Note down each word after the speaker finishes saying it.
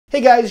Hey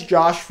guys,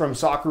 Josh from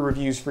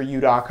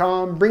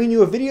soccerreviewsforyou.com, bringing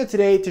you a video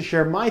today to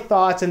share my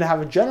thoughts and to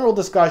have a general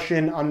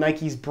discussion on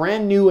Nike's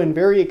brand new and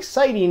very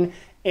exciting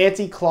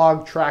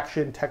anti-clog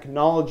traction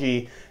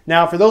technology.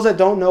 Now, for those that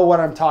don't know what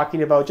I'm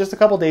talking about, just a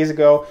couple days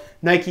ago,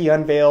 Nike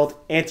unveiled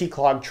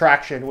anti-clog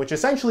traction, which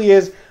essentially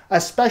is a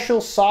special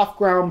soft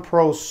ground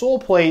pro sole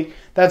plate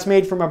that's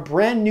made from a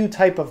brand new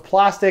type of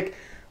plastic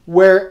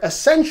where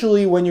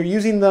essentially when you're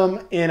using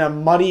them in a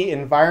muddy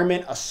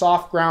environment, a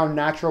soft ground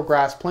natural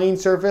grass playing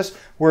surface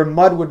where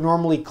mud would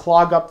normally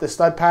clog up the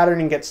stud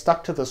pattern and get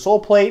stuck to the sole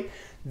plate,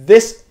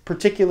 this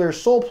particular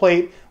sole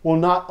plate will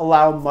not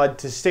allow mud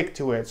to stick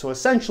to it. So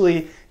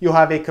essentially you'll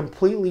have a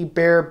completely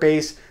bare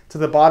base to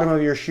the bottom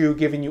of your shoe,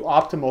 giving you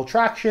optimal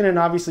traction and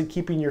obviously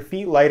keeping your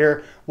feet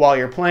lighter while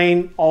you're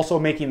playing, also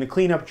making the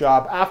cleanup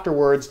job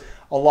afterwards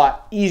a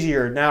lot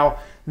easier. Now,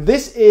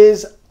 this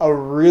is a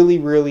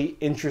really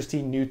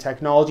interesting new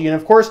technology. And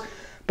of course,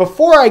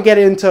 before I get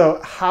into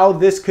how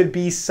this could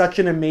be such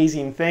an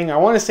amazing thing, I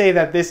want to say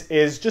that this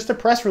is just a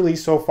press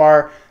release so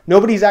far.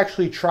 Nobody's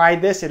actually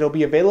tried this. It'll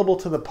be available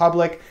to the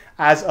public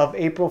as of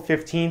April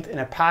 15th in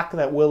a pack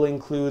that will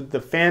include the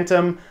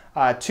Phantom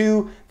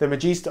 2, the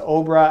Magista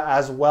Obra,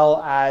 as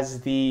well as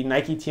the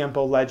Nike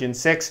Tiempo Legend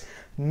 6.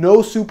 No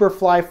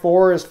Superfly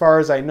 4 as far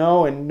as I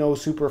know, and no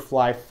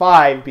Superfly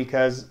 5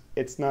 because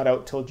it's not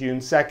out till June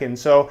 2nd.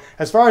 So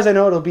as far as I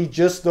know, it'll be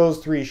just those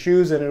three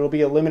shoes, and it'll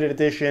be a limited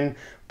edition,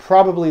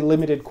 probably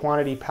limited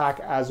quantity pack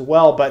as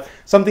well, but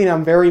something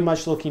I'm very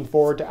much looking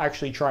forward to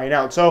actually trying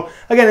out. So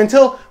again,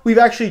 until we've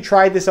actually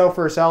tried this out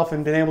for ourselves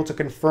and been able to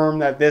confirm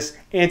that this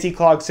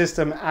anti-clog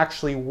system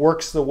actually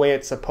works the way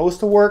it's supposed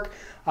to work,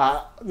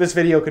 this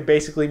video could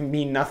basically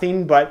mean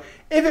nothing. But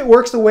if it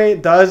works the way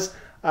it does,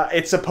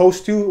 it's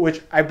supposed to,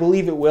 which I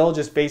believe it will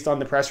just based on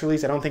the press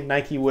release. I don't think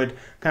Nike would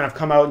kind of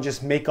come out and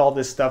just make all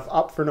this stuff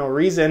up for no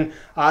reason.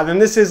 Then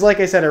this is,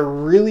 like I said, a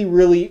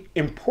really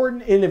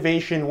important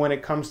innovation when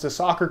it comes to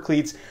soccer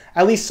cleats,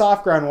 at least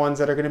soft ground ones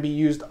that are going to be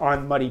used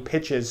on muddy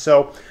pitches.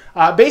 So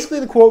basically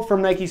the quote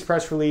from Nike's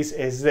press release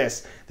is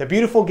this: "The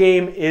beautiful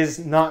game is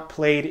not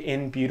played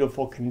in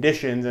beautiful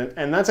conditions."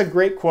 And that's a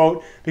great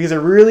quote because it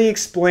really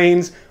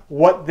explains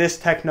what this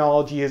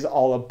technology is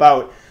all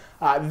about.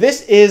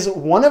 This is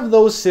one of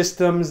those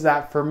systems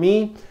that for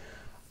me,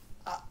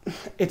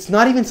 it's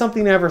not even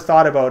something I ever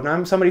thought about. And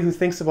I'm somebody who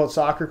thinks about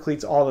soccer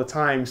cleats all the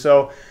time.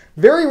 So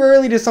very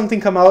rarely does something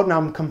come out and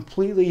I'm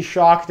completely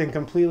shocked and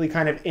completely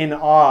kind of in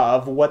awe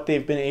of what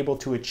they've been able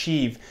to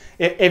achieve.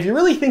 If you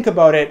really think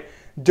about it,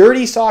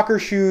 dirty soccer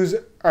shoes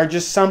are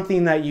just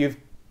something that you've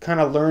kind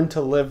of learned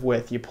to live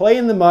with. You play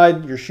in the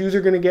mud, your shoes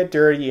are going to get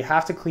dirty, you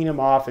have to clean them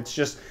off. It's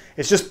just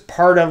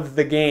part of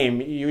the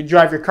game. You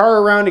drive your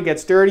car around, it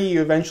gets dirty,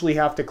 you eventually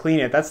have to clean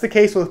it. That's the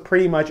case with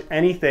pretty much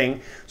anything.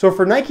 So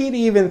for Nike to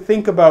even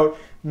think about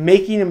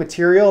making a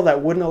material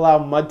that wouldn't allow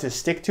mud to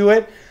stick to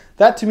it,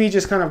 that to me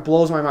just kind of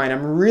blows my mind.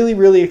 I'm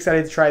really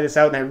excited to try this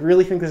out, and I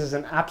really think this is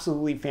an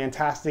absolutely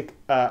fantastic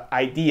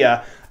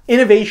idea.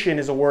 Innovation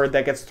is a word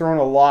that gets thrown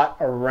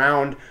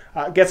around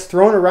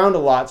a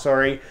lot,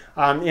 sorry,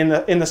 in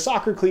the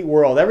soccer cleat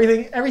world.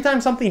 Every time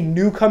something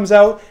new comes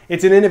out,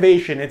 it's an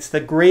innovation. It's the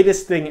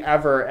greatest thing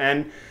ever.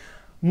 And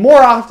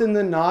more often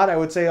than not, I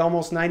would say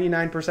almost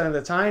 99% of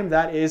the time,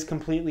 that is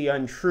completely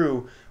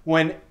untrue.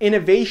 When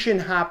innovation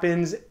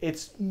happens,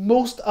 it's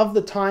most of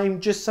the time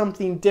just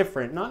something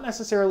different, not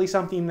necessarily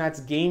something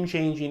that's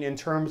game-changing in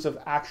terms of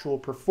actual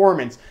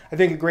performance. I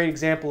think a great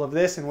example of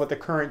this and what the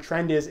current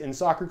trend is in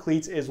soccer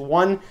cleats is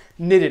 1,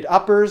 knitted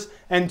uppers,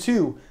 and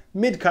 2,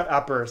 mid-cut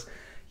uppers.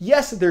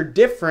 Yes, they're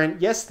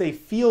different. Yes, they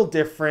feel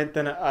different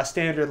than a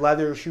standard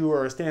leather shoe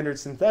or a standard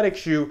synthetic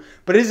shoe,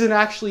 but is it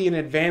actually an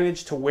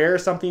advantage to wear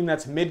something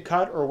that's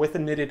mid-cut or with a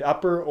knitted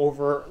upper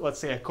over, let's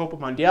say, a Copa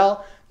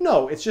Mundial?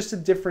 No, it's just a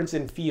difference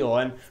in feel.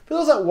 And for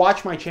those that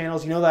watch my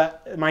channels, you know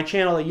that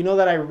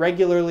I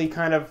regularly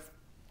kind of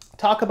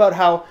talk about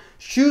how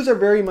shoes are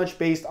very much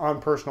based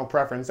on personal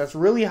preference. That's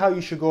really how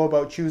you should go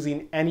about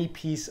choosing any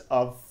piece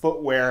of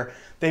footwear.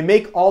 They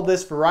make all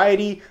this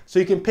variety so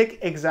you can pick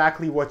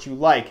exactly what you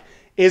like.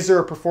 Is there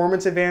a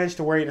performance advantage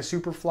to wearing a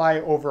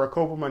Superfly over a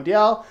Copa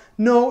Mundial?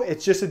 No,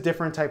 it's just a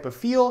different type of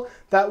feel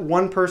that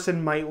one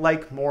person might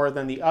like more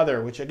than the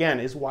other, which again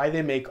is why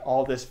they make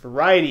all this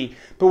variety.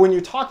 But when you're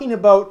talking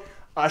about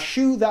a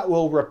shoe that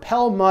will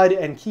repel mud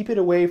and keep it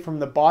away from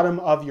the bottom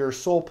of your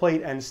sole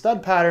plate and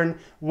stud pattern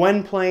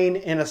when playing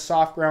in a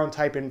soft ground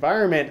type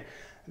environment,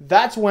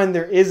 that's when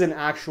there is an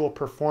actual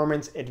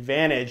performance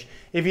advantage.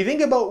 If you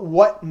think about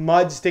what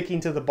mud sticking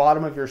to the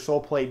bottom of your sole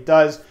plate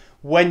does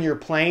when you're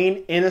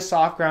playing in a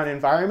soft ground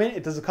environment,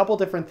 it does a couple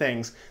different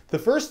things. The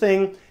first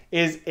thing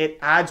is it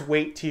adds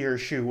weight to your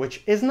shoe,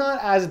 which is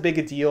not as big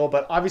a deal,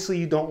 but obviously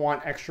you don't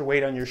want extra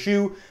weight on your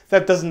shoe.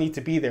 That doesn't need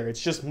to be there.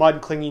 It's just mud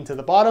clinging to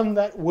the bottom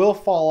that will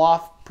fall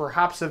off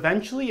perhaps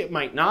eventually. It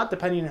might not,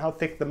 depending on how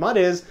thick the mud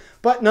is,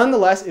 but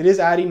nonetheless, it is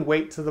adding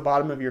weight to the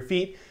bottom of your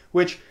feet,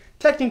 which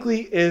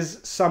technically is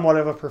somewhat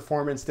of a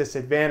performance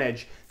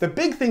disadvantage. The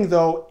big thing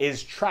though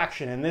is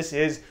traction, and this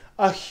is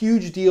a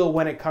huge deal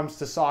when it comes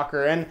to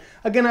soccer. And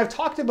again, I've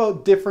talked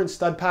about different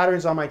stud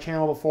patterns on my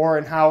channel before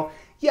and how,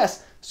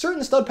 yes,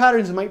 certain stud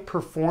patterns might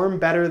perform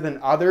better than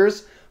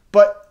others,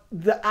 but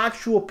the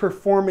actual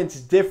performance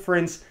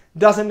difference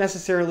doesn't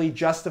necessarily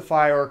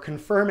justify or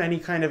confirm any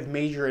kind of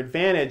major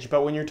advantage.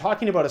 But when you're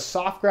talking about a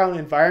soft ground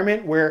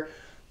environment where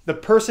the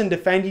person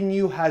defending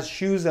you has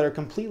shoes that are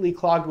completely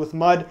clogged with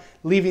mud,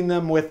 leaving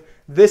them with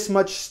this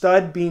much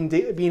stud being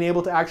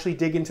able to actually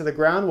dig into the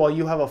ground while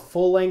you have a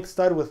full-length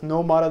stud with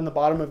no mud on the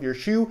bottom of your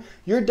shoe,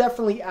 you're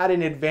definitely at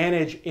an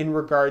advantage in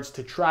regards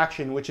to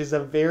traction, which is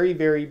a very,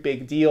 very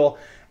big deal.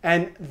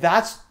 And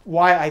that's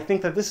why I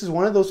think that this is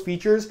one of those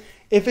features,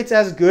 if it's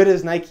as good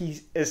as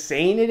Nike is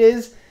saying it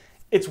is,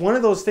 it's one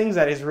of those things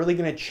that is really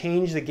going to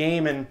change the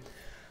game. And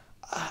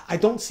I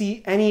don't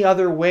see any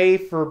other way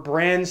for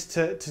brands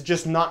to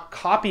just not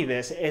copy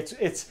this.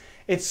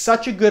 It's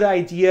such a good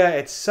idea.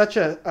 It's such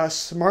a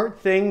smart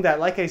thing that,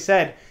 like I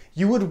said,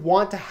 you would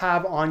want to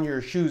have on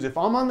your shoes. If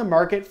I'm on the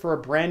market for a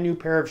brand new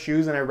pair of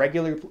shoes and I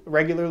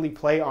regularly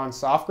play on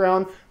soft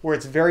ground where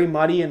it's very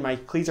muddy and my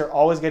cleats are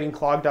always getting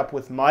clogged up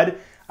with mud,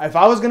 if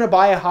I was going to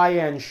buy a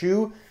high-end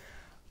shoe,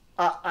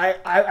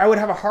 I would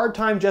have a hard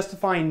time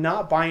justifying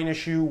not buying a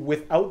shoe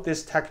without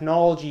this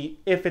technology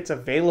if it's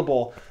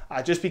available.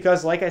 Just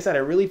because, like I said, I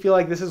really feel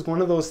like this is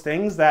one of those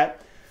things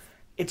that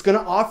it's going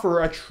to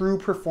offer a true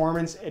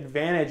performance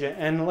advantage.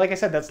 And like I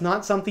said, that's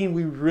not something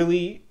we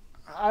really,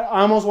 I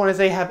almost want to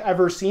say, have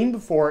ever seen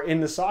before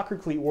in the soccer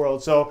cleat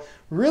world. So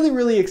really,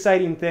 really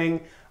exciting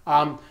thing.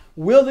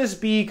 Will this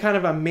be kind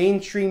of a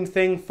mainstream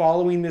thing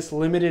following this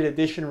limited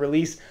edition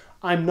release?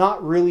 I'm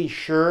not really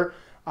sure.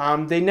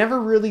 They never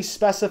really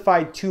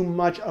specified too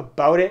much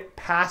about it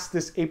past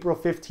this April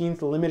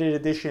 15th limited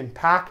edition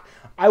pack.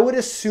 I would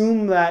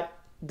assume that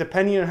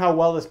depending on how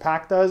well this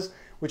pack does,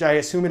 which I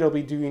assume it'll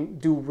be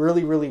do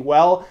really, really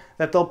well,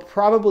 that they'll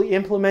probably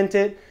implement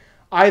it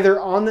either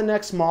on the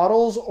next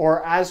models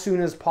or as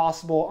soon as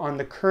possible on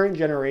the current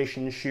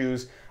generation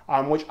shoes,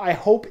 which I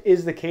hope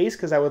is the case,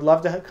 because I would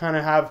love to kind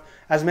of have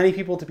as many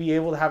people to be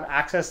able to have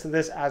access to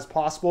this as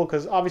possible,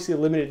 because obviously a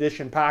limited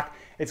edition pack,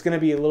 it's going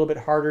to be a little bit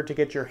harder to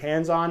get your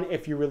hands on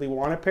if you really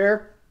want a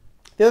pair.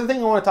 The other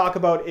thing I want to talk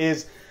about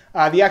is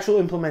the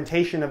actual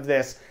implementation of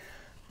this.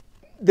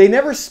 They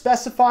never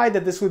specified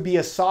that this would be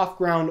a soft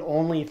ground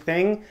only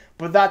thing,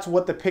 but that's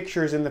what the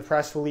pictures in the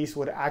press release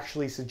would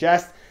actually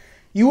suggest.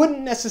 You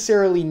wouldn't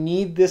necessarily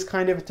need this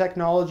kind of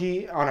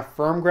technology on a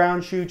firm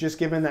ground shoe, just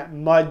given that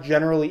mud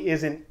generally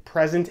isn't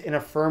present in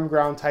a firm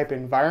ground type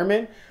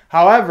environment.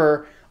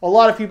 However, a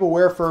lot of people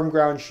wear firm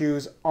ground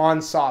shoes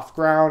on soft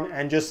ground,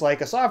 and just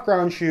like a soft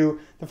ground shoe,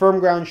 the firm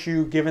ground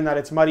shoe, given that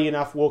it's muddy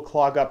enough, will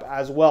clog up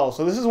as well.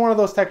 So this is one of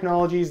those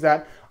technologies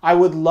that I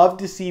would love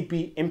to see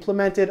be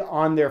implemented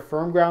on their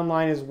firm ground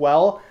line as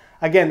well.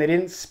 Again, they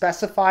didn't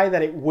specify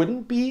that it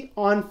wouldn't be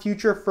on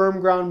future firm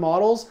ground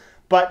models,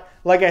 but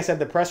like I said,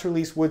 the press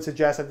release would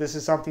suggest that this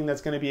is something that's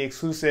going to be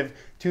exclusive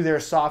to their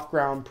Soft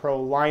Ground Pro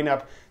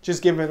lineup,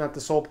 just given that the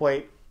sole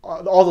plate,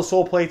 all the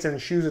sole plates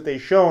and shoes that they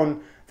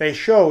showed,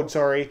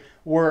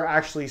 were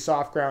actually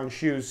soft ground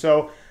shoes.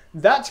 So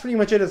that's pretty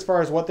much it as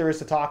far as what there is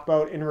to talk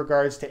about in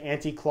regards to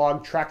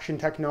anti-clog traction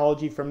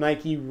technology from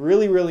Nike.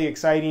 Really, really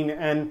exciting.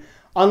 And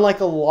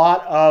unlike a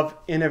lot of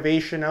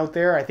innovation out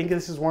there, I think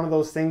this is one of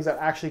those things that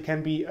actually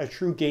can be a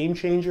true game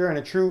changer and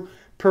a true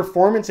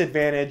performance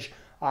advantage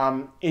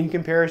in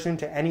comparison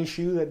to any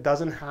shoe that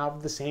doesn't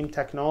have the same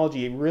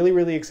technology. Really,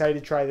 really excited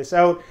to try this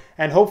out,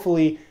 and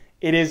hopefully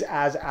it is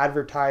as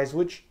advertised,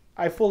 which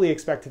I fully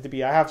expect it to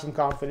be. I have some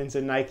confidence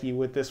in Nike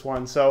with this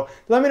one. So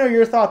let me know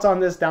your thoughts on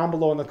this down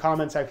below in the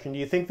comment section. Do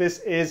you think this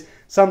is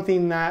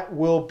something that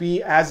will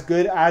be as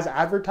good as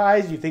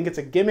advertised? Do you think it's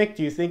a gimmick?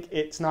 Do you think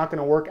it's not going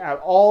to work at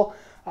all?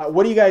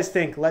 What do you guys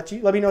think? Let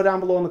me know down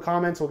below in the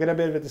comments. We'll get a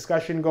bit of a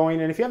discussion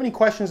going. And if you have any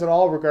questions at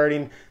all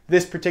regarding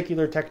this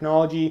particular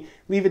technology,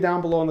 leave it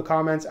down below in the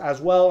comments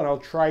as well, and I'll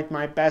try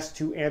my best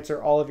to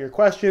answer all of your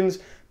questions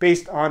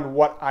based on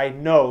what I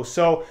know.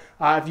 So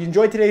if you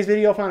enjoyed today's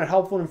video, found it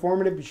helpful and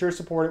informative, be sure to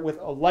support it with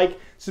a like.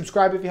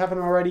 Subscribe if you haven't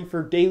already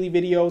for daily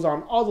videos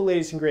on all the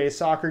latest and greatest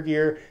soccer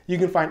gear. You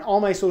can find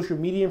all my social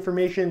media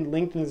information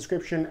linked in the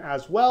description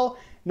as well.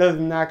 And other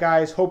than that,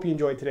 guys, hope you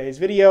enjoyed today's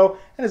video.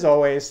 And as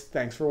always,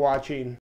 thanks for watching.